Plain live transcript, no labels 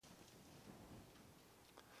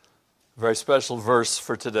Very special verse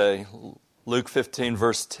for today, Luke 15,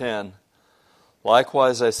 verse 10.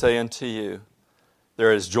 Likewise I say unto you,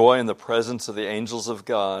 there is joy in the presence of the angels of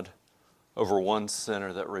God over one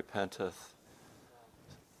sinner that repenteth.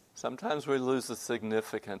 Sometimes we lose the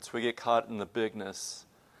significance. We get caught in the bigness.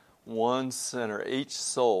 One sinner, each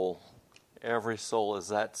soul, every soul is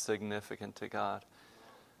that significant to God.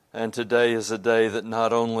 And today is a day that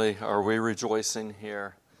not only are we rejoicing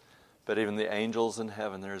here, but even the angels in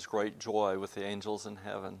heaven, there is great joy with the angels in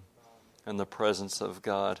heaven and the presence of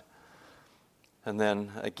God. And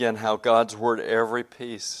then again, how God's Word, every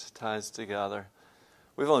piece ties together.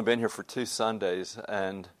 We've only been here for 2 Sundays,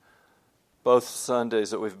 and both Sundays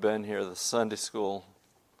that we've been here, the Sunday school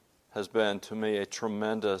has been to me a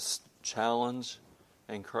tremendous challenge,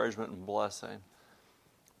 encouragement, and blessing.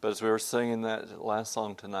 But as we were singing that last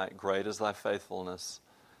song tonight, Great is Thy Faithfulness,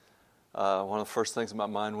 one of the first things my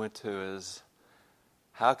mind went to is,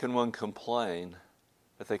 how can one complain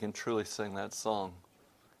if they can truly sing that song?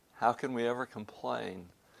 How can we ever complain?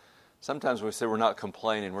 Sometimes when we say we're not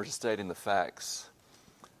complaining, we're just stating the facts.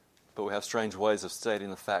 But we have strange ways of stating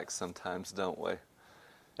the facts sometimes, don't we?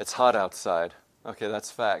 It's hot outside. Okay,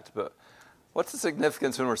 that's fact. But what's the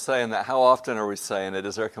significance when we're saying that? How often are we saying it?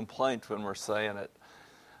 Is there a complaint when we're saying it?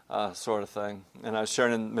 Sort of thing. And I was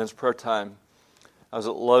sharing in men's prayer time. I was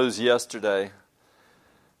at Lowe's yesterday,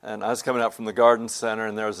 and I was coming out from the garden center,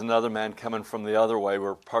 and there was another man coming from the other way. We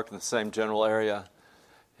were parked in the same general area.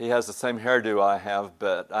 He has the same hairdo I have,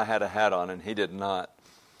 but I had a hat on, and he did not.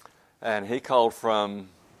 And he called from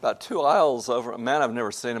about 2 aisles over, a man I've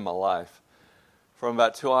never seen in my life, from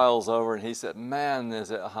about 2 aisles over, and he said, "Man, is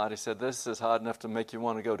it hot." He said, "This is hot enough to make you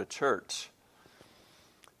want to go to church."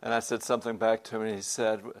 And I said something back to him, and he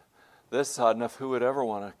said, "This is hot enough, who would ever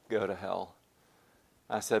want to go to hell?"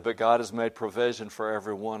 I said, but God has made provision for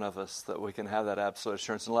every one of us that we can have that absolute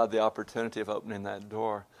assurance and we'll have the opportunity of opening that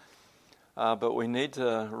door. But we need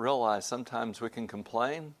to realize sometimes we can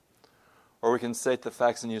complain, or we can state the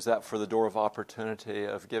facts and use that for the door of opportunity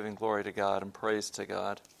of giving glory to God and praise to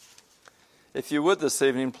God. If you would this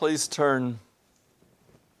evening, please turn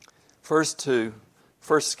first to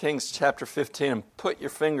 1 Kings chapter 15 and put your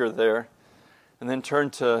finger there, and then turn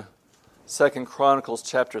to 2 Chronicles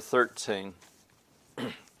chapter 13.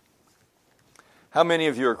 How many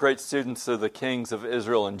of you are great students of the kings of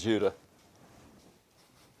Israel and Judah?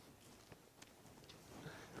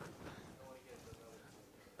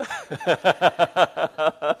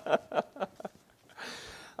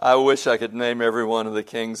 I wish I could name every one of the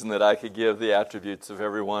kings and that I could give the attributes of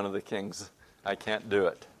every one of the kings. I can't do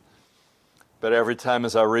it. But every time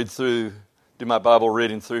as I do my Bible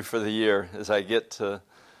reading through for the year, as I get to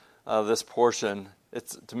this portion,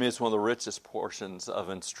 to me it's one of the richest portions of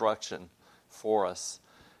instruction for us.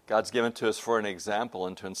 God's given to us for an example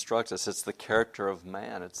and to instruct us. It's the character of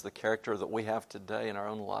man. It's the character that we have today in our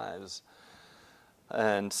own lives.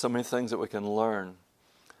 And so many things that we can learn.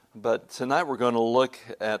 But tonight we're going to look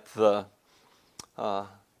at the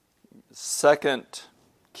second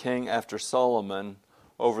king after Solomon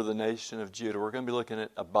over the nation of Judah. We're going to be looking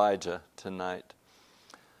at Abijah tonight.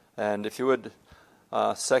 And if you would,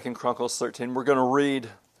 2 Chronicles 13, we're going to read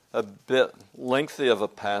a bit lengthy of a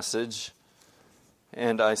passage.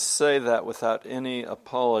 And I say that without any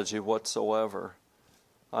apology whatsoever.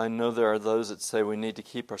 I know there are those that say we need to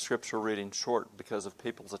keep our scripture reading short because of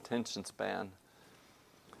people's attention span.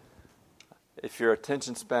 If your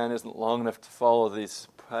attention span isn't long enough to follow these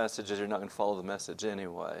passages, you're not going to follow the message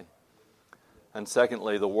anyway. And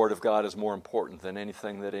secondly, the Word of God is more important than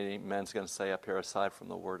anything that any man's going to say up here aside from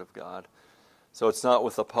the Word of God. So it's not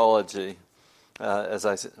with apology as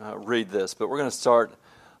I read this, but we're going to start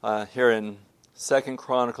here in 2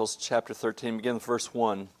 Chronicles chapter 13, begin with verse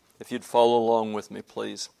 1. If you'd follow along with me,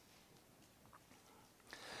 please.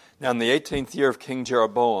 Now in the 18th year of King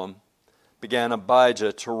Jeroboam began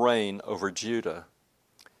Abijah to reign over Judah.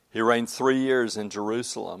 He reigned 3 years in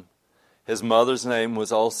Jerusalem. His mother's name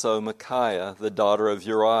was also Micaiah, the daughter of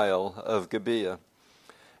Uriel of Gibeah.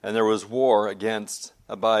 And there was war against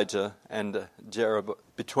Abijah and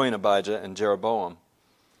between Abijah and Jeroboam.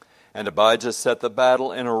 And Abijah set the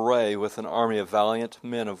battle in array with an army of valiant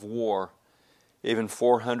men of war, even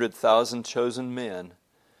 400,000 chosen men.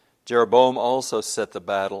 Jeroboam also set the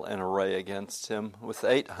battle in array against him with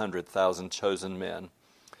 800,000 chosen men,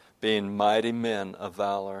 being mighty men of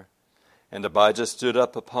valor. And Abijah stood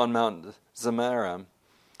up upon Mount Zemaraim,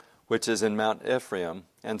 which is in Mount Ephraim,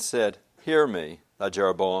 and said, Hear me, thou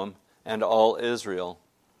Jeroboam, and all Israel.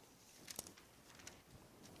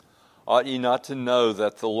 Ought ye not to know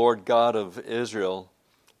that the Lord God of Israel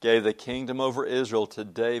gave the kingdom over Israel to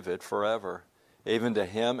David forever, even to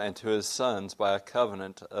him and to his sons by a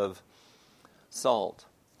covenant of salt.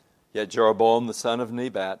 Yet Jeroboam the son of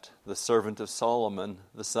Nebat, the servant of Solomon,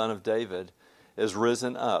 the son of David, is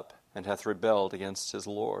risen up, and hath rebelled against his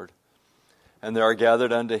Lord. And there are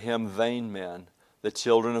gathered unto him vain men, the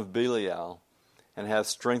children of Belial, and have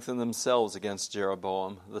strengthened themselves against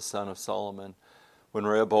Jeroboam the son of Solomon, when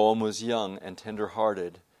Rehoboam was young and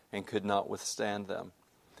tender-hearted, and could not withstand them.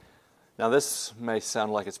 Now this may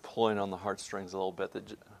sound like it's pulling on the heartstrings a little bit,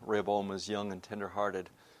 that Rehoboam was young and tender-hearted.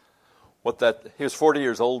 He was 40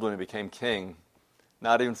 years old when he became king.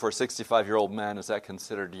 Not even for a 65-year-old man is that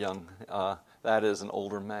considered young. That is an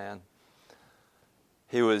older man.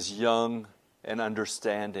 He was young and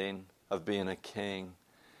understanding of being a king.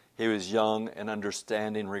 He was young and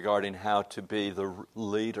understanding regarding how to be the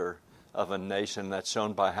leader of a nation. That's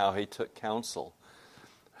shown by how he took counsel,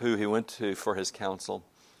 who he went to for his counsel.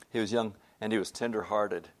 He was young and he was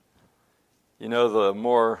tender-hearted. You know, the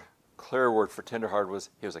more clear word for tender-hearted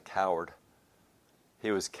was he was a coward.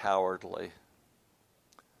 He was cowardly.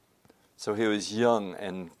 So he was young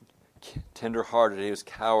and tender-hearted. He was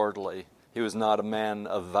cowardly. He was not a man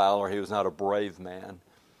of valor. He was not a brave man.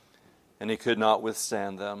 And he could not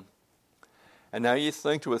withstand them. And now you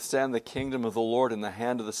think to withstand the kingdom of the Lord in the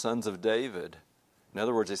hand of the sons of David. In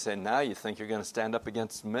other words, they say, now you think you're going to stand up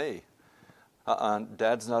against me.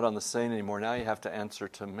 Dad's not on the scene anymore. Now you have to answer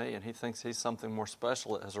to me. And he thinks he's something more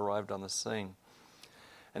special that has arrived on the scene.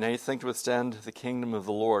 And now you think to withstand the kingdom of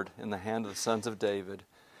the Lord in the hand of the sons of David.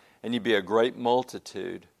 And you be a great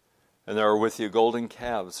multitude. And there are with you golden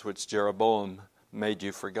calves, which Jeroboam made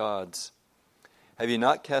you for gods. Have you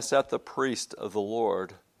not cast out the priest of the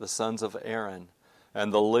Lord, the sons of Aaron,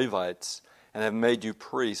 and the Levites, and have made you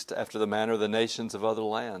priest after the manner of the nations of other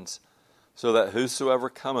lands, so that whosoever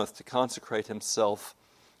cometh to consecrate himself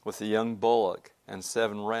with a young bullock and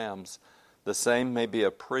 7 rams, the same may be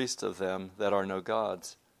a priest of them that are no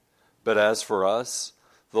gods? But as for us,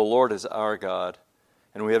 the Lord is our God,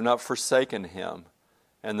 and we have not forsaken him.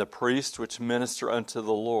 And the priests which minister unto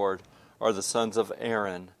the Lord are the sons of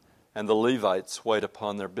Aaron, and the Levites wait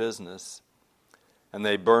upon their business. And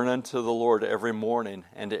they burn unto the Lord every morning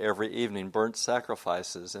and every evening burnt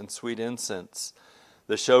sacrifices and sweet incense.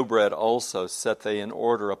 The showbread also set they in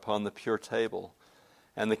order upon the pure table,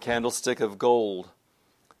 and the candlestick of gold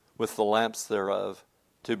with the lamps thereof,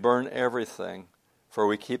 to burn everything. For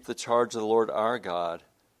we keep the charge of the Lord our God,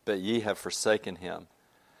 but ye have forsaken him.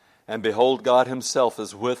 And behold, God himself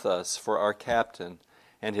is with us for our captain,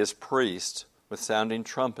 and his priest with sounding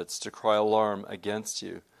trumpets to cry alarm against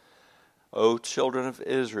you. O children of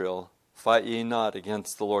Israel, fight ye not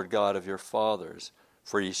against the Lord God of your fathers,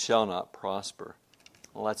 for ye shall not prosper.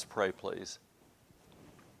 Let's pray, please.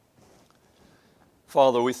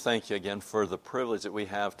 Father, we thank you again for the privilege that we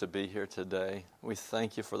have to be here today. We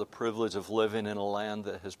thank you for the privilege of living in a land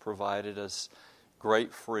that has provided us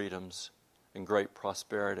great freedoms and great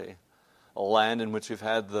prosperity. A land in which we've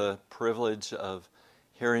had the privilege of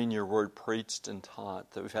hearing your word preached and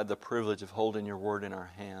taught, that we've had the privilege of holding your word in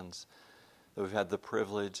our hands, that we've had the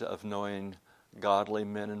privilege of knowing godly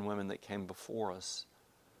men and women that came before us.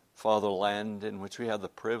 Father, land in which we have the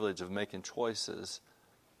privilege of making choices,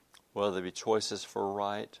 whether they be choices for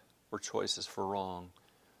right or choices for wrong.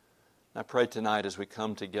 And I pray tonight as we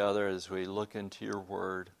come together, as we look into your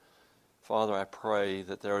word, Father, I pray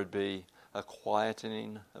that there would be a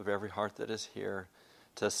quietening of every heart that is here,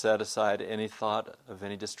 to set aside any thought of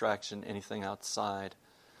any distraction, anything outside.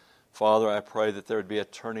 Father, I pray that there would be a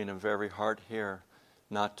turning of every heart here,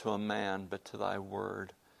 not to a man, but to thy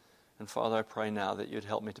word. And Father, I pray now that you'd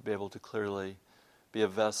help me to be able to clearly be a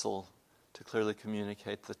vessel to clearly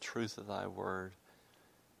communicate the truth of thy word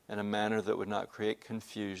in a manner that would not create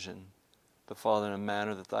confusion, but Father, in a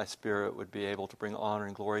manner that thy Spirit would be able to bring honor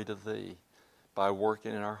and glory to thee by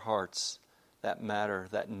working in our hearts that matter,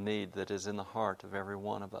 that need that is in the heart of every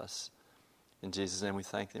one of us. In Jesus' name we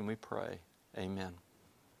thank thee and we pray. Amen.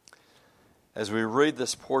 As we read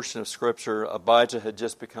this portion of Scripture, Abijah had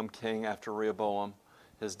just become king after Rehoboam,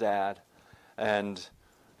 his dad. And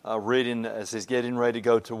reading as he's getting ready to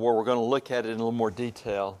go to war, we're going to look at it in a little more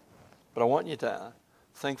detail. But I want you to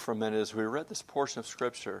think for a minute as we read this portion of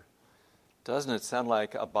Scripture, doesn't it sound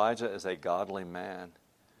like Abijah is a godly man?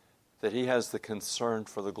 That he has the concern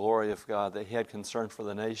for the glory of God, that he had concern for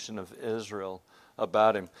the nation of Israel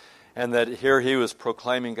about him. And that here he was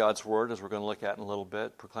proclaiming God's word, as we're going to look at in a little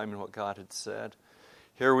bit, proclaiming what God had said.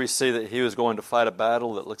 Here we see that he was going to fight a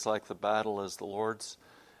battle that looks like the battle is the Lord's,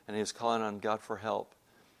 and he was calling on God for help.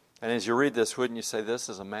 And as you read this, wouldn't you say this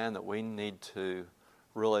is a man that we need to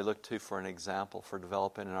really look to for an example for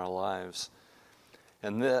developing in our lives?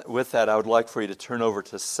 And with that, I would like for you to turn over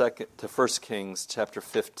to 1 Kings chapter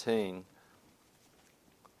 15.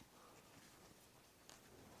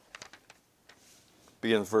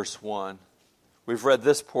 Begin with verse 1. We've read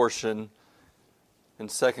this portion in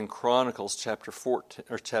 2 Chronicles chapter 14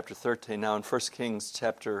 or chapter 13. Now in 1 Kings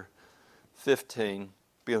chapter 15,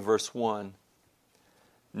 begin with verse 1.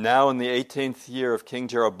 Now in the 18th year of King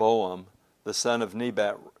Jeroboam, the son of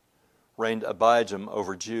Nebat, reigned Abijah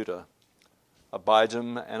over Judah. Abijah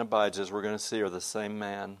and Abijah, as we're going to see, are the same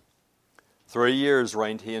man. 3 years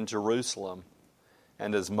reigned he in Jerusalem,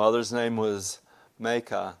 and his mother's name was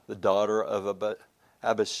Maacah, the daughter of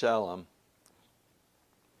Abishalom.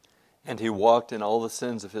 And he walked in all the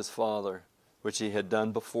sins of his father, which he had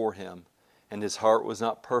done before him, and his heart was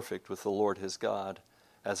not perfect with the Lord his God,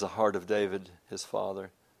 as the heart of David his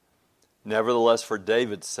father. Nevertheless, for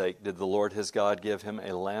David's sake did the Lord his God give him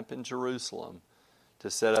a lamp in Jerusalem, to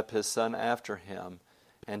set up his son after him,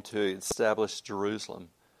 and to establish Jerusalem,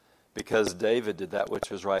 because David did that which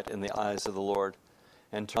was right in the eyes of the Lord,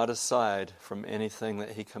 and turned not aside from anything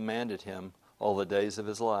that he commanded him all the days of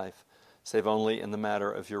his life, save only in the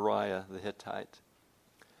matter of Uriah the Hittite.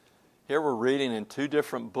 Here we're reading in 2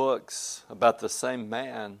 different books about the same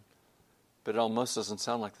man, but it almost doesn't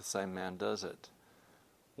sound like the same man, does it?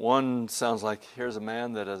 One sounds like here's a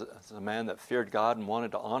man that feared God and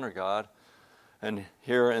wanted to honor God. And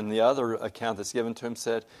here in the other account that's given to him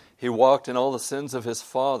said, he walked in all the sins of his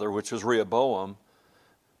father, which was Rehoboam,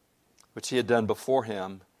 which he had done before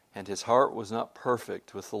him, and his heart was not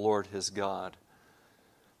perfect with the Lord his God.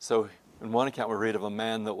 So in one account we read of a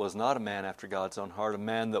man that was not a man after God's own heart, a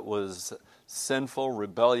man that was sinful,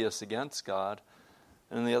 rebellious against God.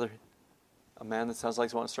 And in the other, a man that sounds like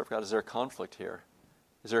he wants to serve God. Is there a conflict here?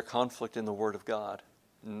 Is there a conflict in the Word of God?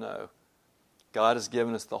 No. God has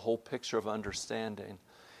given us the whole picture of understanding.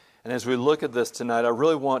 And as we look at this tonight, I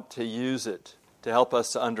really want to use it to help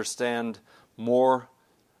us to understand more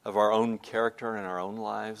of our own character in our own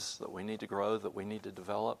lives that we need to grow, that we need to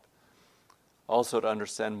develop. Also to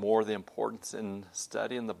understand more of the importance in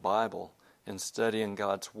studying the Bible, in studying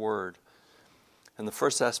God's Word. And the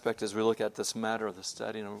first aspect as we look at this matter of the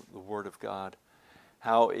studying of the Word of God,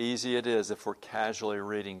 how easy it is if we're casually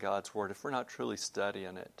reading God's Word, if we're not truly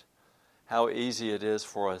studying it. How easy it is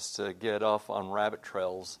for us to get off on rabbit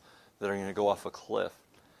trails that are going to go off a cliff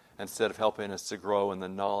instead of helping us to grow in the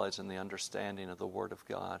knowledge and the understanding of the Word of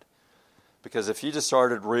God. Because if you just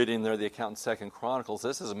started reading there the account in 2 Chronicles,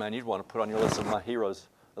 this is a man you'd want to put on your list of my heroes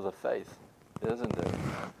of the faith, isn't it?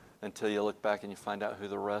 Until you look back and you find out who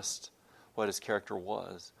the rest, what his character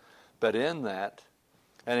was. But in that,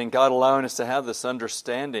 and in God allowing us to have this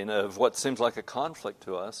understanding of what seems like a conflict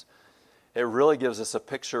to us, it really gives us a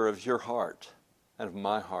picture of your heart and of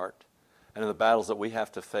my heart and of the battles that we have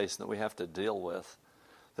to face and that we have to deal with.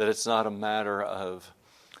 That it's not a matter of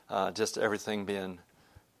just everything being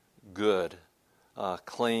good,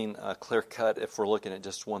 clean, clear-cut if we're looking at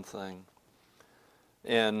just one thing.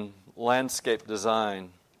 In landscape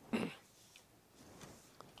design,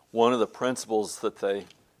 one of the principles that they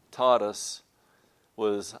taught us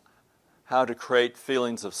was how to create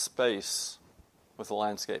feelings of space with the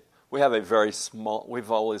landscape. We have a very small,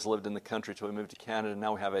 we've always lived in the country till we moved to Canada, and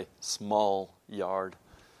now we have a small yard,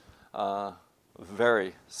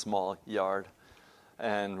 very small yard.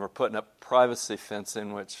 And we're putting up privacy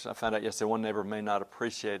fencing, which I found out yesterday one neighbor may not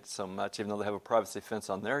appreciate it so much, even though they have a privacy fence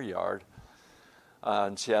on their yard.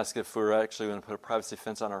 And she asked if we were actually going to put a privacy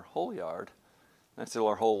fence on our whole yard. And I said,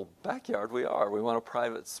 well, our whole backyard we are. We want a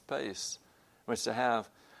private space in which to have.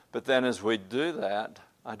 But then as we do that,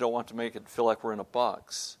 I don't want to make it feel like we're in a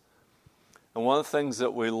box. And one of the things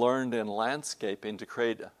that we learned in landscaping to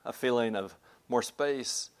create a feeling of more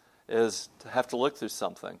space is to have to look through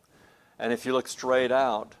something. And if you look straight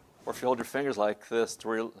out, or if you hold your fingers like this, if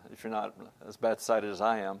you're not as bad-sighted as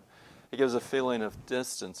I am, it gives a feeling of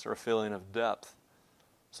distance or a feeling of depth.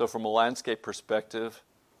 So from a landscape perspective,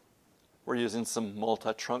 we're using some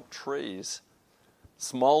multi-trunk trees.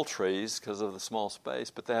 Small trees because of the small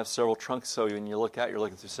space, but they have several trunks, so when you look out, you're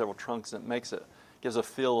looking through several trunks, and it gives a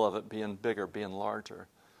feel of it being bigger, being larger.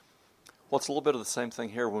 Well, it's a little bit of the same thing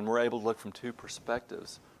here. When we're able to look from 2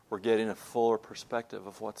 perspectives, we're getting a fuller perspective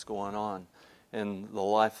of what's going on in the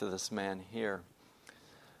life of this man here.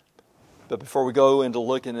 But before we go into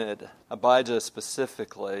looking at Abijah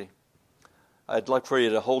specifically, I'd like for you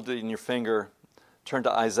to hold it in your finger, turn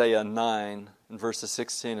to Isaiah 9 in verses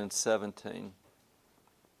 16 and 17.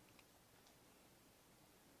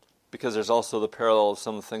 Because there's also the parallel of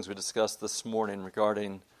some of the things we discussed this morning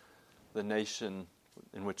regarding the nation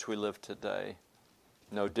in which we live today.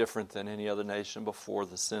 No different than any other nation before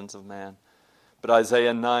the sins of man. But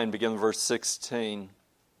Isaiah 9, begin verse 16.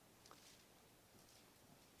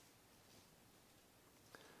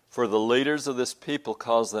 For the leaders of this people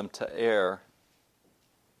cause them to err,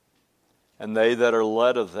 and they that are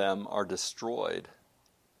led of them are destroyed.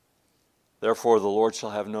 Therefore the Lord shall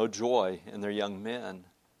have no joy in their young men,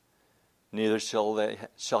 neither shall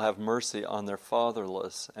have mercy on their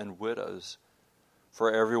fatherless and widows.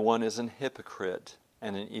 For everyone is an hypocrite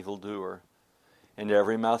and an evildoer, and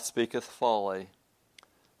every mouth speaketh folly.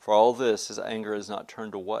 For all this his anger is not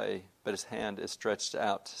turned away, but his hand is stretched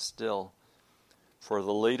out still. For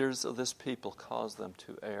the leaders of this people cause them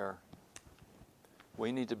to err.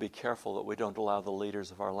 We need to be careful that we don't allow the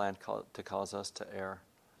leaders of our land to cause us to err.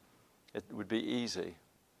 It would be easy,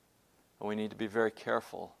 and we need to be very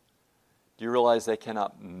careful. Do you realize they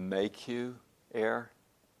cannot make you err?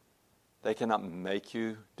 They cannot make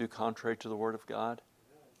you do contrary to the Word of God.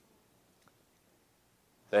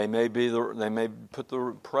 They may put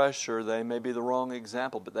the pressure, they may be the wrong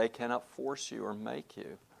example, but they cannot force you or make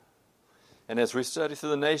you. And as we study through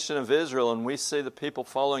the nation of Israel and we see the people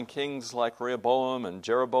following kings like Rehoboam and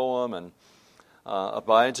Jeroboam and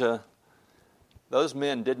Abijah, those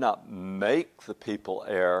men did not make the people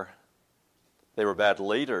err. They were bad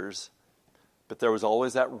leaders, but there was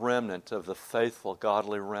always that remnant of the faithful,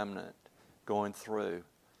 godly remnant going through.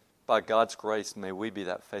 By God's grace, may we be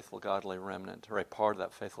that faithful, godly remnant, or a part of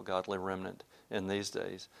that faithful, godly remnant in these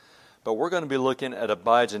days. But we're going to be looking at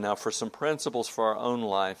Abijah now for some principles for our own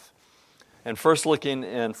life. And first looking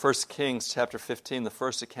in 1 Kings chapter 15, the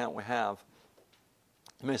first account we have.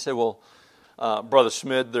 You may say, well, Brother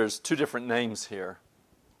Schmid, there's two different names here.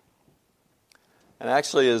 And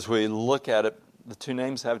actually, as we look at it, the two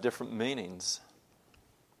names have different meanings.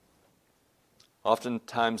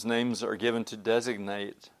 Oftentimes, names are given to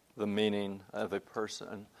designate the meaning of a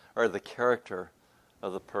person or the character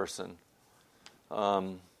of the person.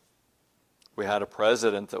 We had a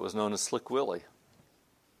president that was known as Slick Willie.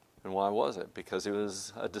 And why was it? Because he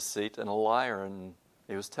was a deceit and a liar, and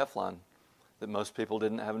he was Teflon, that most people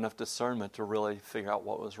didn't have enough discernment to really figure out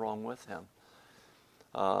what was wrong with him.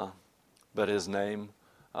 But his name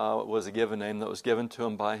was a given name that was given to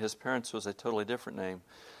him by his parents, was a totally different name.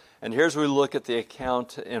 And here's where we look at the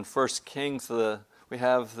account in 1 Kings. We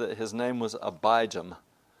have his name was Abijah.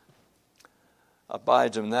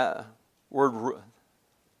 Abijah, that word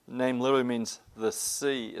name literally means the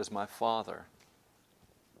sea is my father.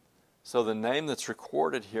 So the name that's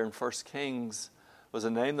recorded here in 1 Kings was a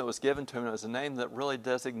name that was given to him. It was a name that really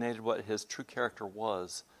designated what his true character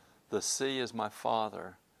was. The sea is my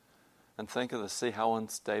father. And think of the sea, how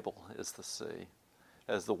unstable is the sea,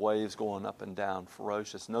 as the waves going up and down,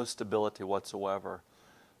 ferocious, no stability whatsoever.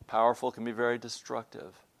 Powerful, can be very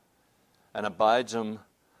destructive. And Abijah,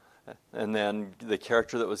 and then the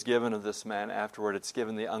character that was given of this man afterward, it's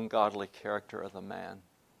given the ungodly character of the man.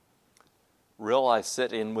 Realize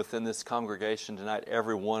sitting within this congregation tonight,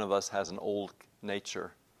 every one of us has an old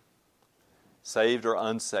nature. Saved or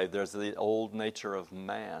unsaved, there's the old nature of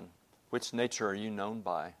man. Which nature are you known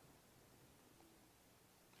by?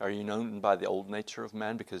 Are you known by the old nature of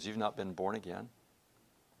man because you've not been born again?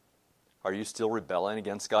 Are you still rebelling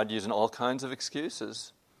against God, using all kinds of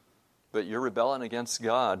excuses? But you're rebelling against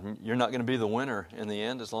God. You're not going to be the winner in the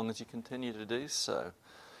end as long as you continue to do so.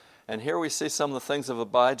 And here we see some of the things of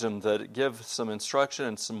Abijah that give some instruction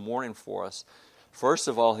and some warning for us. First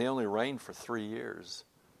of all, he only reigned for 3 years.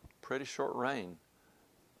 Pretty short reign.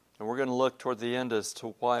 And we're going to look toward the end as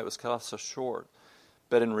to why it was cut off so short.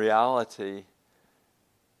 But in reality,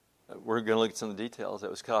 we're going to look at some of the details. It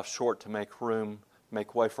was cut off short to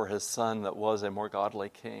make way for his son that was a more godly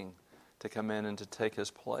king to come in and to take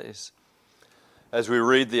his place. As we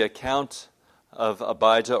read the account of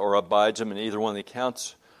Abijah or Abijah in either one of the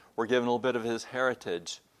accounts, we're given a little bit of his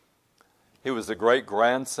heritage. He was the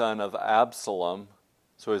great-grandson of Absalom,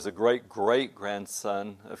 so he's the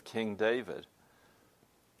great-great-grandson of King David.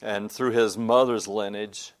 And through his mother's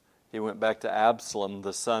lineage, he went back to Absalom,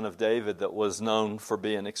 the son of David, that was known for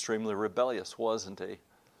being extremely rebellious, wasn't he?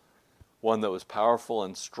 One that was powerful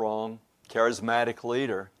and strong, charismatic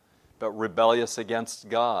leader, but rebellious against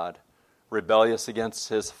God, rebellious against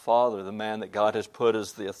his father, the man that God has put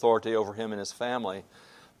as the authority over him and his family,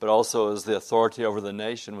 but also as the authority over the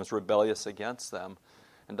nation, was rebellious against them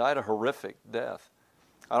and died a horrific death.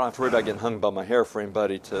 I don't have to worry about getting hung by my hair for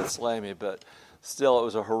anybody to slay me, but still it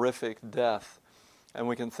was a horrific death. And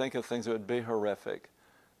we can think of things that would be horrific.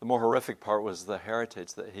 The more horrific part was the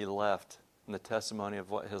heritage that he left and the testimony of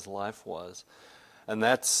what his life was. And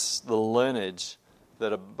that's the lineage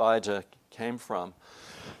that Abijah came from.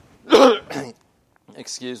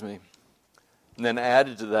 Excuse me. And then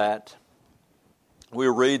added to that, we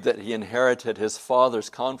read that he inherited his father's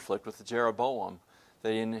conflict with Jeroboam,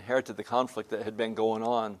 that he inherited the conflict that had been going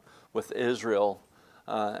on with Israel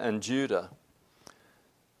and Judah.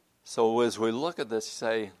 So as we look at this, you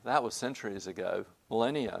say, that was centuries ago,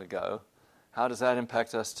 millennia ago. How does that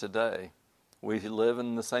impact us today? We live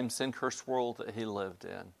in the same sin-cursed world that he lived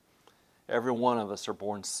in. Every one of us are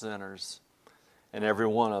born sinners, and every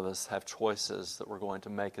one of us have choices that we're going to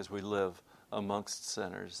make as we live amongst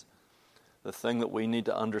sinners. The thing that we need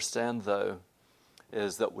to understand, though,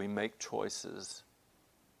 is that we make choices.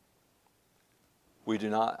 We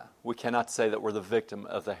cannot say that we're the victim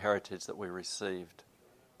of the heritage that we received.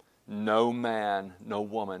 No man, no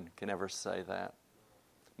woman can ever say that.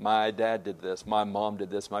 My dad did this, my mom did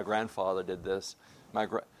this, my grandfather did this.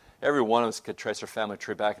 Every one of us could trace our family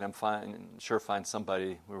tree back, and I'm sure find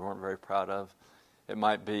somebody we weren't very proud of. It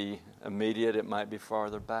might be immediate, it might be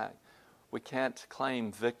farther back. We can't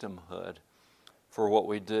claim victimhood for what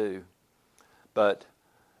we do. But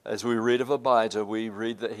as we read of Abijah, we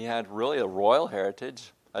read that he had really a royal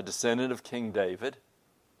heritage, a descendant of King David.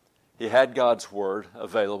 He had God's word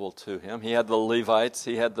available to him. He had the Levites,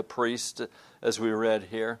 he had the priest, as we read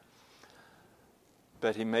here.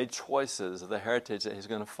 But he made choices of the heritage that he's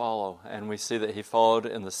going to follow. And we see that he followed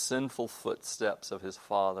in the sinful footsteps of his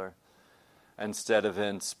father instead of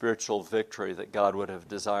in spiritual victory that God would have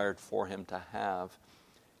desired for him to have.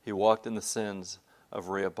 He walked in the sins of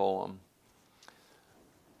Rehoboam.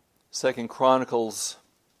 2 Chronicles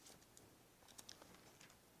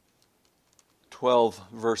 12,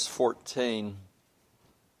 verse 14.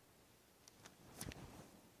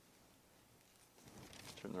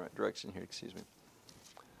 Turn the right direction here, excuse me.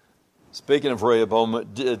 Speaking of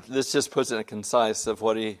Rehoboam, this just puts it in a concise of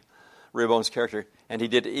Rehoboam's character. And he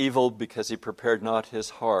did evil because he prepared not his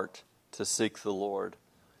heart to seek the Lord.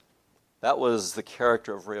 That was the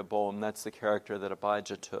character of Rehoboam. That's the character that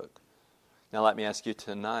Abijah took. Now let me ask you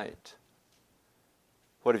tonight,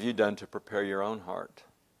 what have you done to prepare your own heart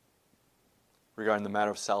regarding the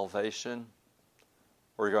matter of salvation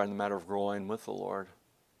or regarding the matter of growing with the Lord?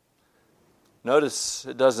 Notice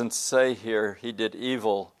it doesn't say here he did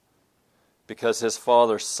evil because his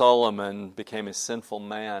father Solomon became a sinful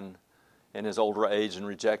man in his older age and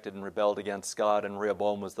rejected and rebelled against God, and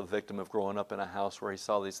Rehoboam was the victim of growing up in a house where he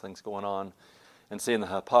saw these things going on and seeing the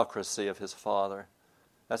hypocrisy of his father.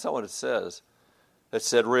 That's not what it says. It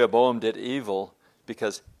said Rehoboam did evil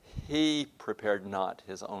because he prepared not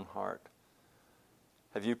his own heart.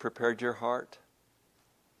 Have you prepared your heart?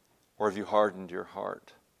 Or have you hardened your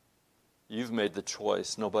heart? You've made the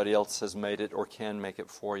choice. Nobody else has made it or can make it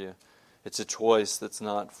for you. It's a choice that's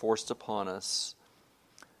not forced upon us.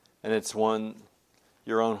 And it's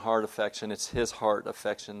your own heart affection. It's his heart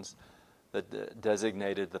affections that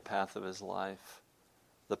designated the path of his life,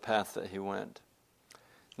 the path that he went.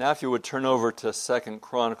 Now if you would turn over to 2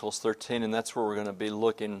 Chronicles 13, and that's where we're going to be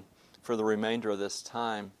looking for the remainder of this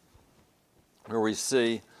time, where we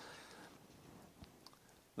see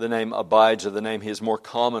the name Abijah, the name he is more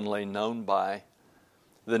commonly known by,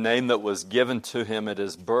 the name that was given to him at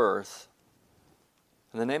his birth.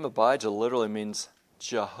 And the name Abijah literally means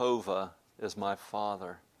Jehovah is my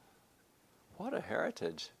father. What a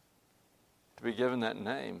heritage to be given that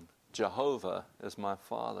name. Jehovah is my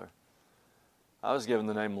father. I was given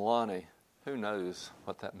the name Lonny. Who knows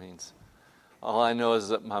what that means? All I know is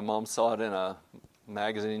that my mom saw it in a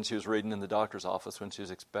magazine she was reading in the doctor's office when she was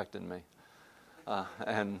expecting me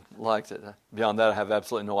and liked it. Beyond that, I have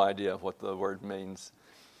absolutely no idea what the word means.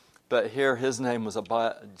 But here his name was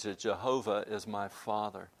Abijah. Jehovah is my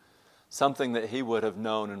father. Something that he would have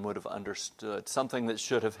known and would have understood. Something that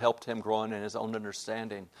should have helped him grow in his own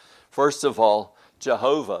understanding. First of all,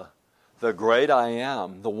 Jehovah, the great I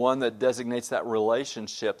am, the one that designates that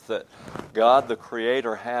relationship that God the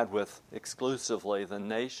Creator had with exclusively the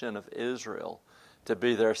nation of Israel to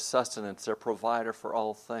be their sustenance, their provider for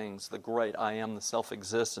all things, the great I am, the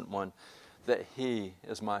self-existent one, that he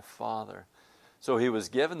is my father. So he was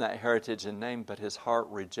given that heritage and name, but his heart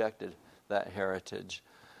rejected that heritage.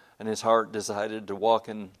 And his heart decided to walk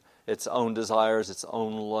in its own desires, its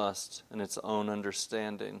own lust, and its own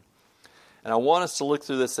understanding. And I want us to look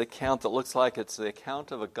through this account that looks like it's the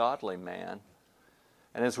account of a godly man.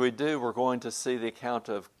 And as we do, we're going to see the account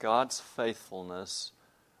of God's faithfulness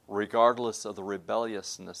regardless of the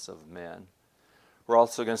rebelliousness of men. We're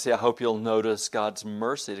also going to see, I hope you'll notice, God's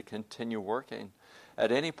mercy to continue working.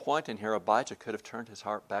 At any point in here, Abijah could have turned his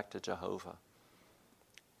heart back to Jehovah.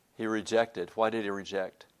 He rejected. Why did he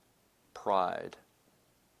reject? Pride.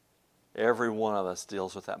 Every one of us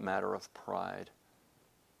deals with that matter of pride.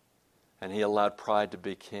 And he allowed pride to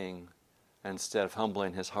be king instead of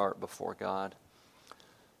humbling his heart before God.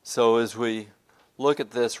 So as we look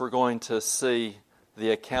at this, we're going to see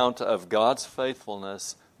the account of God's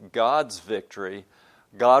faithfulness, God's victory,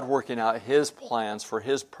 God working out His plans for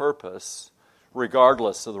His purpose,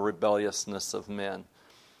 regardless of the rebelliousness of men.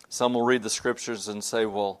 Some will read the Scriptures and say,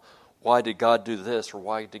 well, why did God do this or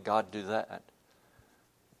why did God do that?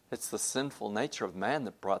 It's the sinful nature of man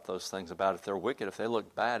that brought those things about. If they're wicked, if they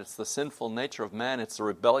look bad, it's the sinful nature of man. It's the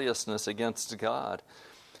rebelliousness against God.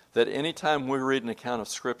 That any time we read an account of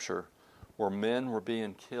Scripture where men were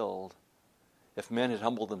being killed, if men had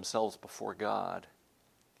humbled themselves before God,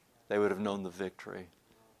 they would have known the victory.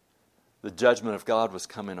 The judgment of God was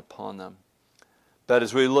coming upon them. But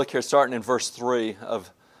as we look here, starting in verse 3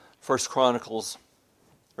 of 2 Chronicles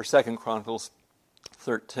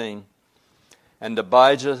 13, and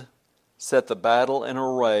Abijah set the battle in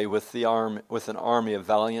array with an army of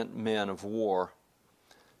valiant men of war.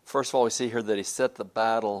 First of all, we see here that he set the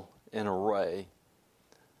battle in array.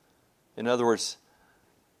 In other words,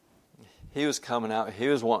 he was coming out, he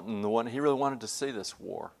was wanting he really wanted to see this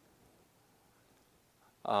war.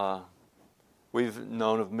 We've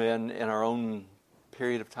known of men in our own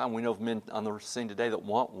period of time. We know of men on the scene today that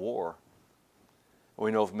want war.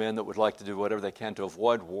 We know of men that would like to do whatever they can to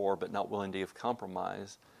avoid war, but not willing to give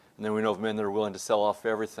compromise. And then we know of men that are willing to sell off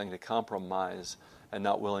everything to compromise and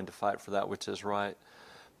not willing to fight for that which is right.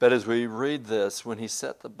 But as we read this, when he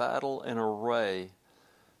set the battle in array,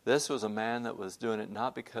 this was a man that was doing it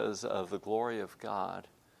not because of the glory of God,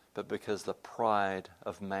 but because of the pride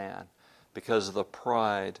of man, because of the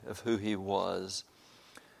pride of who he was.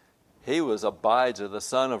 He was Abijah, the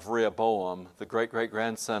son of Rehoboam, the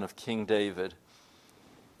great-great-grandson of King David.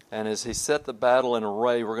 And as he set the battle in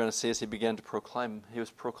array, we're going to see as he began to proclaim, he was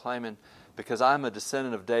proclaiming, because I'm a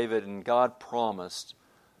descendant of David, and God promised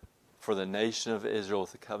for the nation of Israel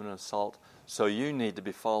with the covenant of salt. So you need to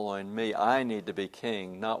be following me. I need to be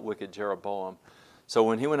king, not wicked Jeroboam. So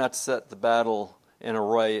when he went out to set the battle in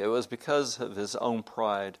array, it was because of his own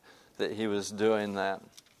pride that he was doing that.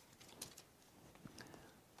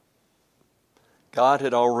 God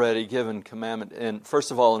had already given commandment. And first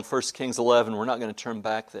of all, in 1 Kings 11, we're not going to turn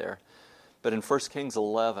back there, but in 1 Kings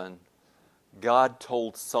 11, God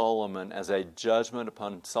told Solomon as a judgment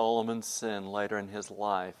upon Solomon's sin later in his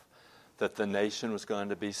life that the nation was going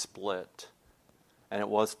to be split. And it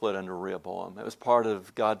was split under Rehoboam. It was part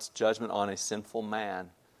of God's judgment on a sinful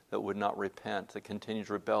man that would not repent, that continued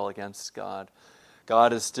to rebel against God.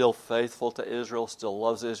 God is still faithful to Israel, still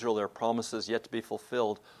loves Israel. There are promises yet to be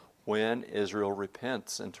fulfilled when Israel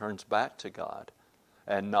repents and turns back to God,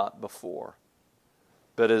 and not before.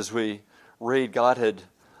 But as we read, God had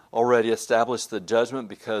already established the judgment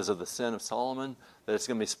because of the sin of Solomon, that it's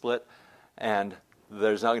going to be split, and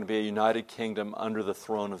there's not going to be a united kingdom under the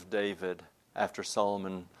throne of David after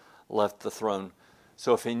Solomon left the throne.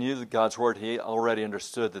 So if he knew God's word, he already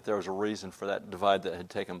understood that there was a reason for that divide that had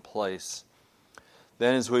taken place.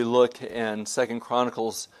 Then as we look in 2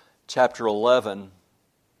 Chronicles chapter 11,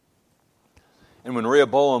 and when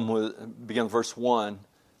Rehoboam, begin verse 1,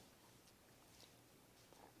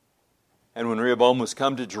 and when Rehoboam was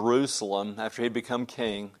come to Jerusalem, after he had become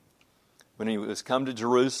king, when he was come to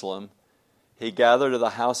Jerusalem, he gathered of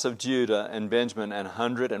the house of Judah and Benjamin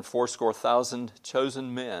 180,000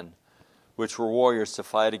 chosen men, which were warriors to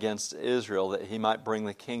fight against Israel, that he might bring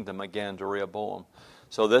the kingdom again to Rehoboam.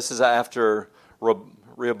 So this is after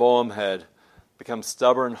Rehoboam had become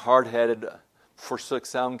stubborn, hard-headed, forsook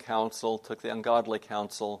sound counsel, took the ungodly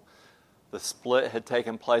counsel. The split had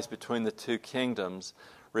taken place between the two kingdoms.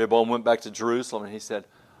 Rehoboam went back to Jerusalem and he said,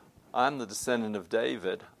 I'm the descendant of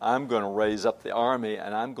David. I'm going to raise up the army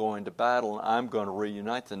and I'm going to battle and I'm going to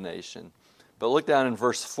reunite the nation. But look down in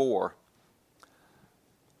verse 4.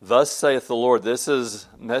 Thus saith the Lord, this is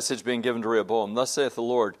a message being given to Rehoboam. Thus saith the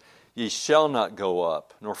Lord, ye shall not go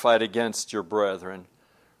up, nor fight against your brethren.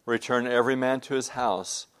 Return every man to his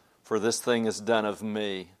house, for this thing is done of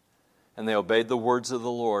me. And they obeyed the words of the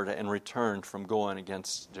Lord and returned from going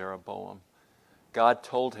against Jeroboam. God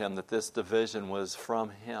told him that this division was from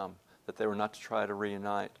him, that they were not to try to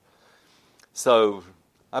reunite. So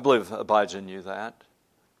I believe Abijah knew that.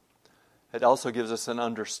 It also gives us an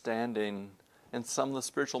understanding in some of the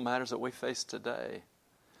spiritual matters that we face today.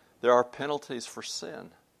 There are penalties for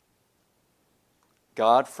sin.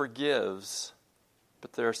 God forgives,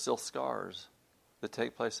 but there are still scars that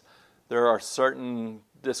take place. There are certain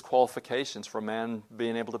disqualifications for a man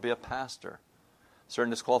being able to be a pastor.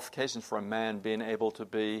 Certain disqualifications for a man being able to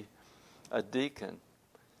be a deacon.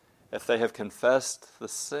 If they have confessed the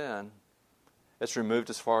sin, it's removed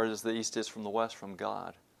as far as the east is from the west from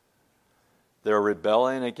God. They're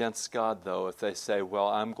rebelling against God, though, if they say, well,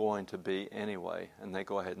 I'm going to be anyway, and they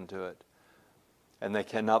go ahead and do it. And they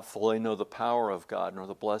cannot fully know the power of God nor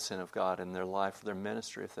the blessing of God in their life or their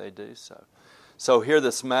ministry if they do so. So here,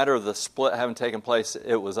 this matter of the split having taken place,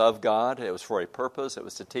 it was of God. It was for a purpose. It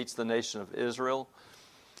was to teach the nation of Israel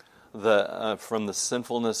from the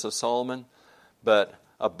sinfulness of Solomon. But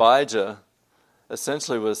Abijah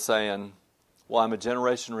essentially was saying, well, I'm a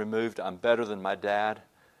generation removed. I'm better than my dad.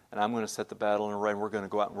 And I'm going to set the battle in array. We're going to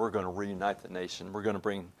go out and we're going to reunite the nation. We're going to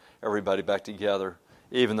bring everybody back together,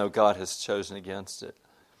 even though God has chosen against it.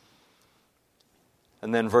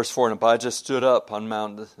 And then verse 4, and Abijah stood up on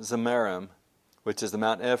Mount Zemaraim, which is the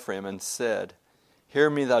Mount Ephraim, and said, Hear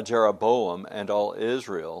me, thou Jeroboam, and all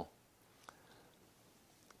Israel.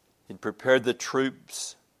 He'd prepared the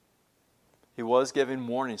troops. He was giving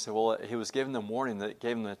warning. So, well, he was giving them warning that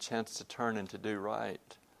gave them a chance to turn and to do right.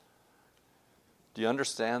 Do you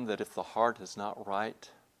understand that if the heart is not right,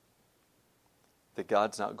 that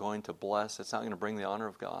God's not going to bless? It's not going to bring the honor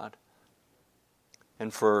of God.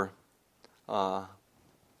 And for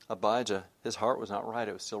Abijah, his heart was not right.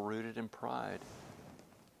 It was still rooted in pride.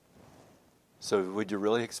 So would you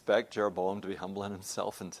really expect Jeroboam to be humbling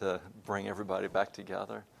himself and to bring everybody back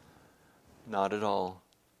together? Not at all.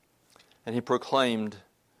 And he proclaimed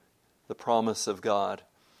the promise of God.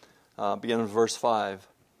 Beginning with verse 5.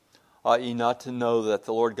 Ought ye not to know that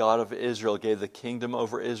the Lord God of Israel gave the kingdom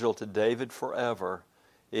over Israel to David forever,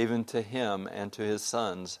 even to him and to his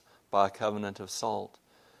sons, by a covenant of salt?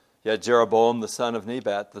 Yet Jeroboam the son of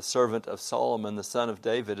Nebat, the servant of Solomon the son of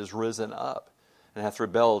David, is risen up, and hath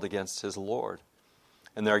rebelled against his Lord.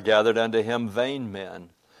 And there are gathered unto him vain men.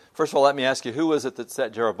 First of all, let me ask you, who was it that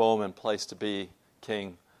set Jeroboam in place to be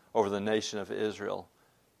king over the nation of Israel?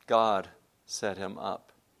 God set him up.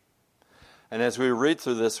 And as we read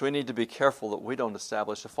through this, we need to be careful that we don't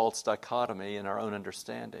establish a false dichotomy in our own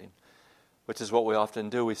understanding, which is what we often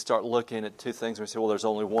do. We start looking at two things and we say, well, there's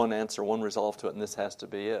only one answer, one resolve to it, and this has to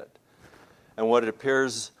be it. And what it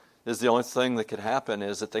appears is the only thing that could happen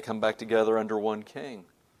is that they come back together under one king.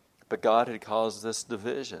 But God had caused this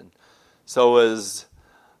division. So as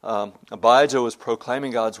Abijah was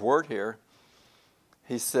proclaiming God's word here,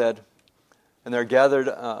 he said, and they're gathered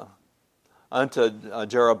unto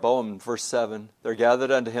Jeroboam, verse 7, there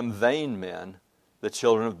gathered unto him vain men, the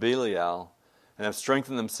children of Belial, and have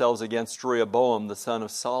strengthened themselves against Rehoboam, the son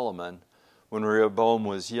of Solomon, when Rehoboam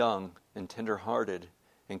was young and tender-hearted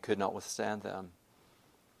and could not withstand them.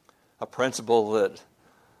 A principle that,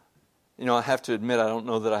 I have to admit, I don't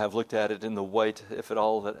know that I have looked at it in the weight, if at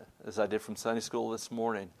all, that as I did from Sunday school this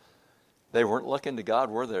morning. They weren't looking to God,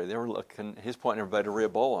 were they? They were looking, he's pointing everybody to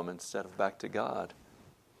Rehoboam instead of back to God.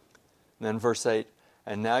 And then verse 8,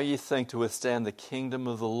 and now ye think to withstand the kingdom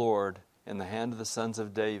of the Lord in the hand of the sons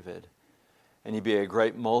of David, and ye be a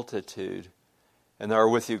great multitude, and there are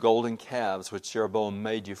with you golden calves, which Jeroboam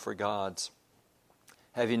made you for gods.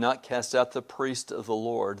 Have ye not cast out the priest of the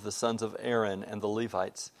Lord, the sons of Aaron and the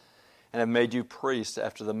Levites, and have made you priests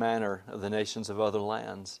after the manner of the nations of other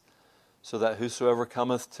lands, so that whosoever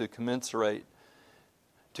cometh to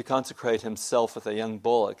consecrate himself with a young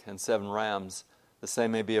bullock and 7 rams, the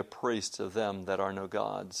same may be a priest of them that are no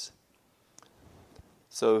gods.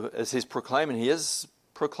 So as he's proclaiming, he is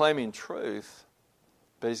proclaiming truth,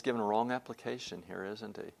 but he's given a wrong application here,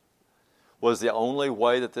 isn't he? Was the only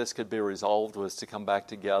way that this could be resolved was to come back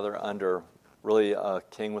together under really a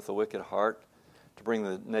king with a wicked heart, to bring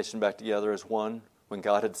the nation back together as one, when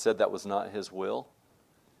God had said that was not his will?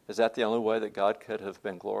 Is that the only way that God could have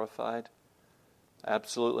been glorified?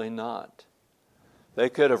 Absolutely not. They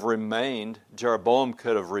could have remained. Jeroboam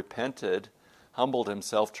could have repented, humbled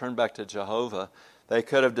himself, turned back to Jehovah. They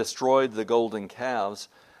could have destroyed the golden calves,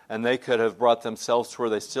 and they could have brought themselves to where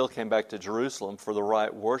they still came back to Jerusalem for the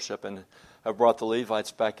right worship and have brought the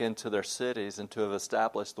Levites back into their cities and to have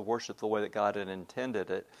established the worship the way that God had intended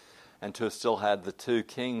it and to have still had the 2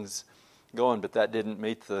 kings going. But that didn't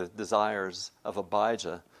meet the desires of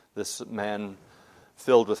Abijah, this man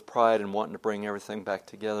filled with pride and wanting to bring everything back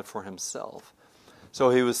together for himself. So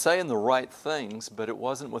he was saying the right things, but it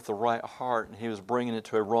wasn't with the right heart, and he was bringing it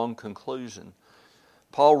to a wrong conclusion.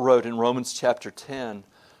 Paul wrote in Romans chapter 10,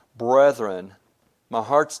 Brethren, my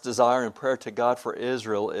heart's desire and prayer to God for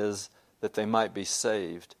Israel is that they might be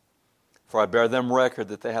saved. For I bear them record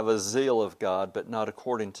that they have a zeal of God, but not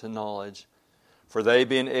according to knowledge. For they,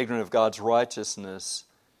 being ignorant of God's righteousness,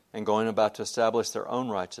 and going about to establish their own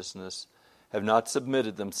righteousness, have not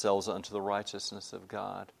submitted themselves unto the righteousness of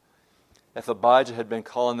God. If Abijah had been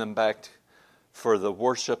calling them back for the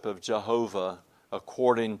worship of Jehovah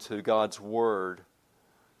according to God's word,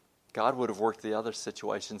 God would have worked the other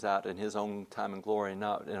situations out in his own time and glory,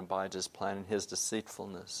 not in Abijah's plan and his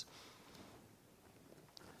deceitfulness.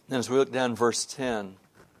 And as we look down verse 10,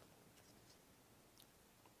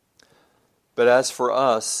 but as for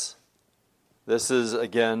us, this is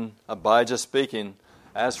again Abijah speaking,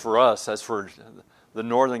 as for us, as for the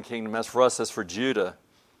northern kingdom, as for us, as for Judah,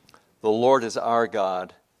 the Lord is our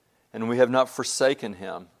God, and we have not forsaken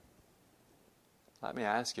him. Let me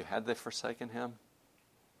ask you, had they forsaken him?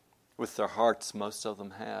 With their hearts, most of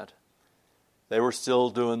them had. They were still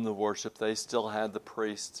doing the worship. They still had the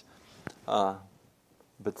priests.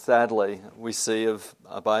 But sadly, we see of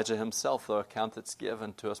Abijah himself, the account that's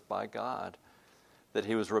given to us by God, that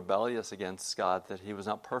he was rebellious against God, that he was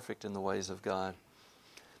not perfect in the ways of God.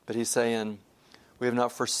 But he's saying, we have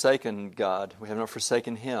not forsaken God, we have not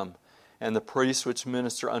forsaken him. And the priests which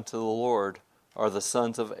minister unto the Lord are the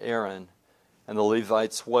sons of Aaron, and the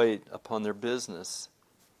Levites wait upon their business.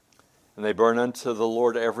 And they burn unto the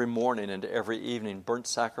Lord every morning and every evening burnt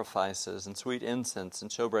sacrifices and sweet incense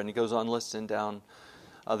and showbread. And he goes on listing down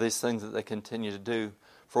these things that they continue to do.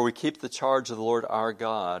 For we keep the charge of the Lord our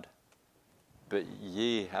God, but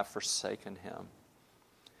ye have forsaken him.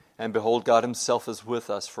 And behold, God himself is with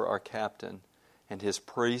us for our captain, and his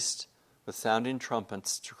priest with sounding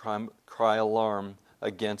trumpets to cry alarm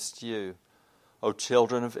against you. O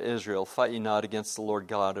children of Israel, fight ye not against the Lord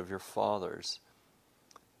God of your fathers,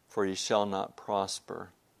 for ye shall not prosper.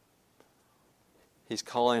 He's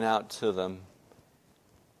calling out to them,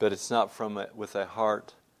 but it's not with a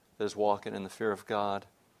heart that is walking in the fear of God.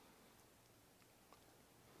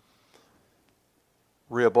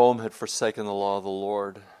 Rehoboam had forsaken the law of the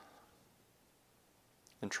Lord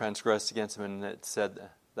and transgressed against him, and it said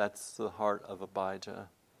that's the heart of Abijah.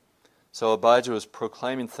 So Abijah was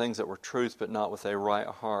proclaiming things that were truth, but not with a right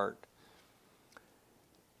heart.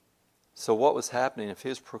 So what was happening if he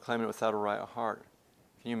was proclaiming it without a right heart?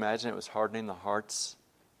 Can you imagine it was hardening the hearts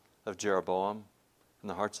of Jeroboam and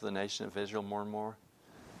the hearts of the nation of Israel more and more?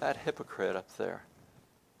 That hypocrite up there,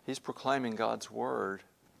 he's proclaiming God's word,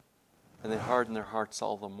 and they harden their hearts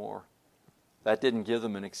all the more. That didn't give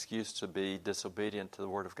them an excuse to be disobedient to the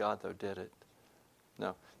word of God, though, did it?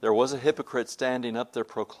 No. There was a hypocrite standing up there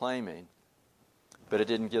proclaiming, but it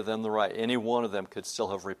didn't give them the right. Any one of them could still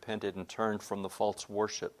have repented and turned from the false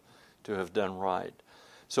worship to have done right.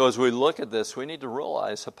 So as we look at this, we need to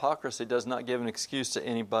realize hypocrisy does not give an excuse to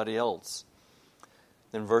anybody else.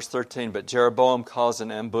 In verse 13, but Jeroboam caused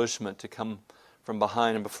an ambushment to come from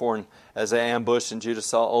behind and before, and as they ambushed, and Judah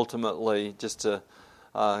saw ultimately, just to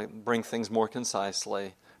bring things more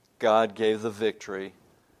concisely, God gave the victory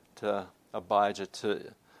to Abijah,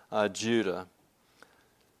 to Judah.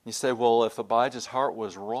 You say, well, if Abijah's heart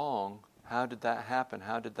was wrong, how did that happen?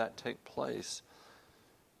 How did that take place?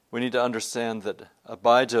 We need to understand that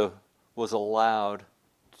Abijah was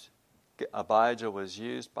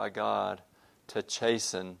used by God to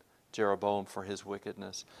chasten Jeroboam for his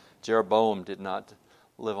wickedness. Jeroboam did not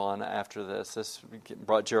live on after this. This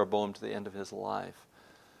brought Jeroboam to the end of his life.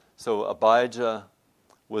 So Abijah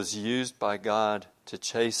was used by God to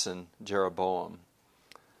chasten Jeroboam.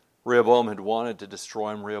 Rehoboam had wanted to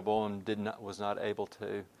destroy him. Rehoboam was not able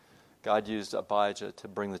to. God used Abijah to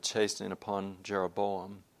bring the chastening upon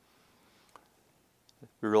Jeroboam.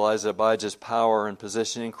 We realize that Abijah's power and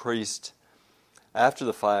position increased after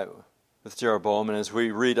the fight with Jeroboam. And as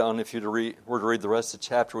we read on, if you were to read the rest of the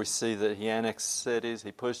chapter, we see that he annexed cities,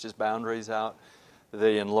 he pushed his boundaries out, that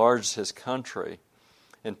he enlarged his country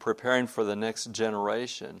in preparing for the next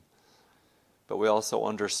generation. But we also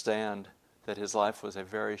understand that his life was a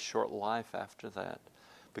very short life after that,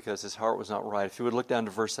 because his heart was not right. If you would look down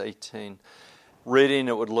to verse 18, reading,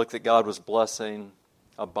 it would look that God was blessing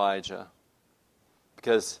Abijah,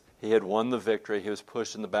 because he had won the victory. He was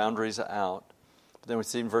pushing the boundaries out. But then we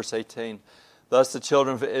see in verse 18, thus the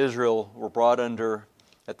children of Israel were brought under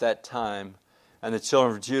at that time, and the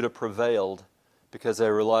children of Judah prevailed, because they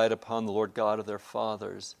relied upon the Lord God of their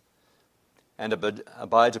fathers. And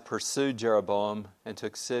Abijah pursued Jeroboam and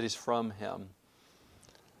took cities from him.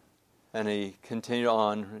 And he continued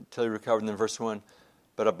on until he recovered. And then verse 1,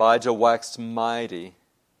 but Abijah waxed mighty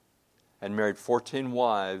and married 14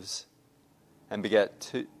 wives and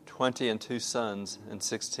begat 22 sons and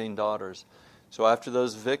 16 daughters. So after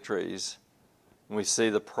those victories, we see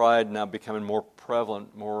the pride now becoming more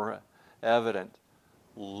prevalent, more evident.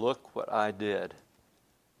 Look what I did.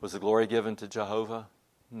 Was the glory given to Jehovah?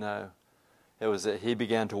 No. It was that he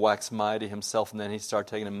began to wax mighty himself, and then he started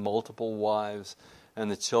taking in multiple wives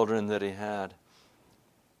and the children that he had.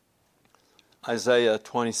 Isaiah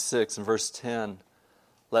 26 and verse 10,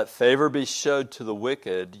 let favor be showed to the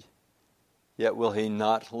wicked, Yet will he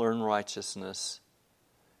not learn righteousness.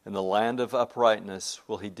 In the land of uprightness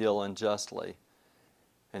will he deal unjustly,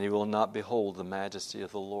 and he will not behold the majesty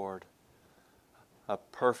of the Lord. A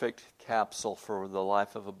perfect capsule for the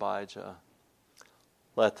life of Abijah.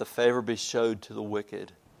 Let the favor be showed to the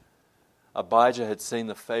wicked. Abijah had seen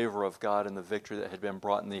the favor of God in the victory that had been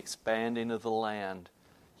brought in the expanding of the land,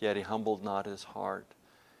 yet he humbled not his heart.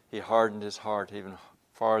 He hardened his heart even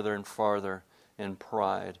farther and farther in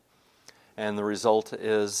pride. And the result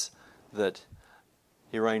is that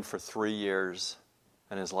he reigned for 3 years,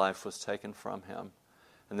 and his life was taken from him.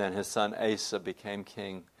 And then his son Asa became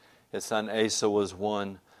king. His son Asa was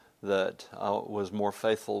one that was more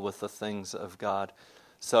faithful with the things of God.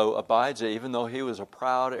 So Abijah, even though he was a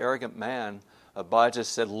proud, arrogant man, Abijah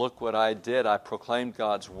said, look what I did. I proclaimed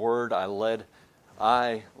God's word. I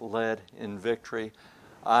led in victory.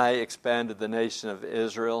 I expanded the nation of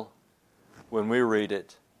Israel. When we read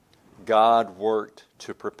it, God worked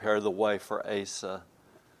to prepare the way for Asa,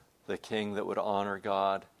 the king that would honor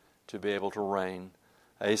God, to be able to reign.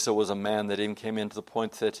 Asa was a man that even came into the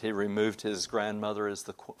point that he removed his grandmother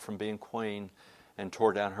from being queen and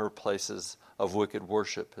tore down her places of wicked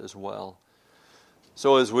worship as well.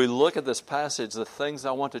 So as we look at this passage, the things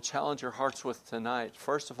I want to challenge your hearts with tonight,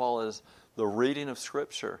 first of all, is the reading of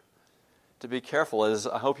Scripture. To be careful, as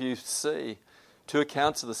I hope you see, 2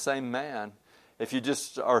 accounts of the same man. If you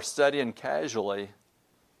just are studying casually,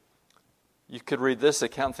 you could read this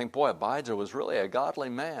account and think, boy, Abijah was really a godly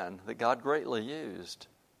man that God greatly used.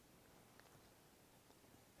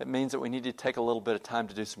 It means that we need to take a little bit of time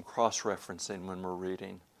to do some cross-referencing when we're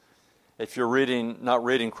reading. If you're not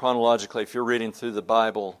reading chronologically, if you're reading through the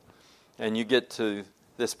Bible and you get to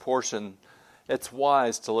this portion, it's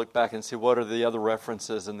wise to look back and see what are the other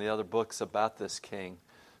references in the other books about this king.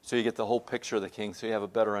 So you get the whole picture of the king, so you have a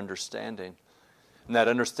better understanding. And that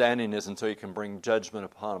understanding isn't so you can bring judgment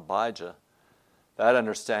upon Abijah. That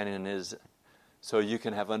understanding is so you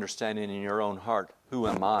can have understanding in your own heart. Who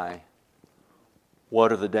am I?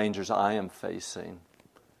 What are the dangers I am facing?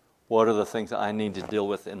 What are the things I need to deal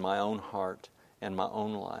with in my own heart and my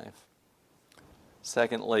own life?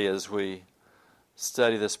 Secondly, as we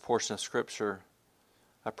study this portion of Scripture,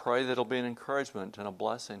 I pray that it'll be an encouragement and a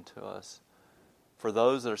blessing to us for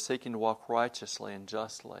those that are seeking to walk righteously and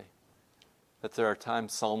justly. That there are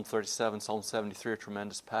times, Psalm 37, Psalm 73 are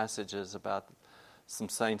tremendous passages about some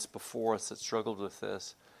saints before us that struggled with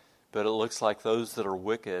this. But it looks like those that are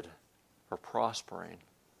wicked are prospering.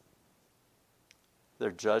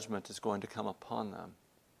 Their judgment is going to come upon them.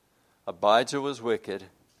 Abijah was wicked.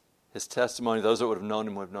 His testimony, those that would have known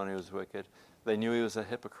him he was wicked. They knew he was a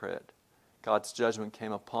hypocrite. God's judgment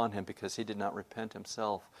came upon him because he did not repent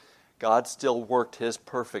himself. God still worked his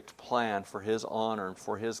perfect plan for his honor and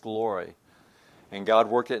for his glory. And God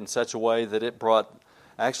worked it in such a way that it brought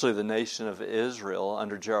actually the nation of Israel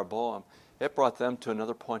under Jeroboam, it brought them to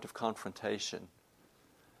another point of confrontation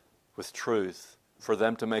with truth, for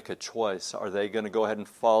them to make a choice. Are they going to go ahead and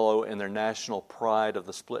follow in their national pride of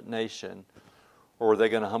the split nation, or are they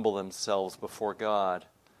going to humble themselves before God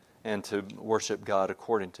and to worship God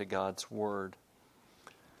according to God's word?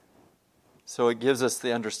 So it gives us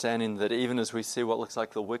the understanding that even as we see what looks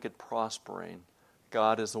like the wicked prospering,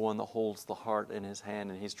 God is the one that holds the heart in his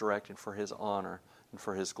hand, and he's directing for his honor and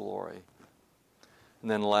for his glory. And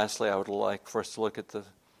then lastly, I would like for us to look at the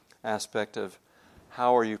aspect of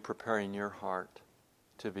how are you preparing your heart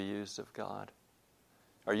to be used of God?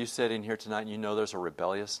 Are you sitting here tonight and you know there's a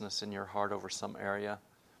rebelliousness in your heart over some area?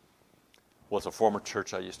 Well, it's a former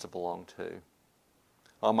church I used to belong to.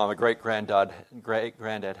 My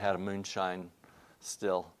great-granddad had a moonshine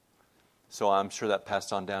still. So I'm sure that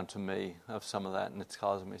passed on down to me of some of that, and it's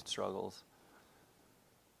causing me struggles.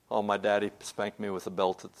 My daddy spanked me with a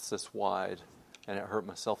belt that's this wide, and it hurt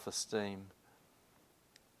my self-esteem.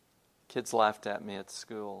 Kids laughed at me at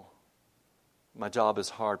school. My job is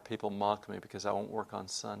hard. People mock me because I won't work on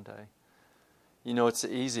Sunday. You know, it's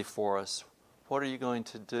easy for us. What are you going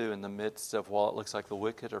to do in the midst of while it looks like the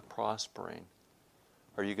wicked are prospering?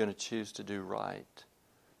 Are you going to choose to do right?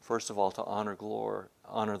 First of all, to honor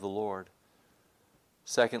the Lord.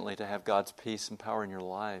 Secondly, to have God's peace and power in your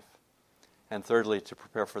life. And thirdly, to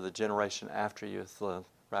prepare for the generation after you if the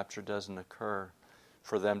rapture doesn't occur,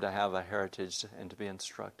 for them to have a heritage and to be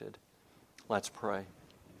instructed. Let's pray.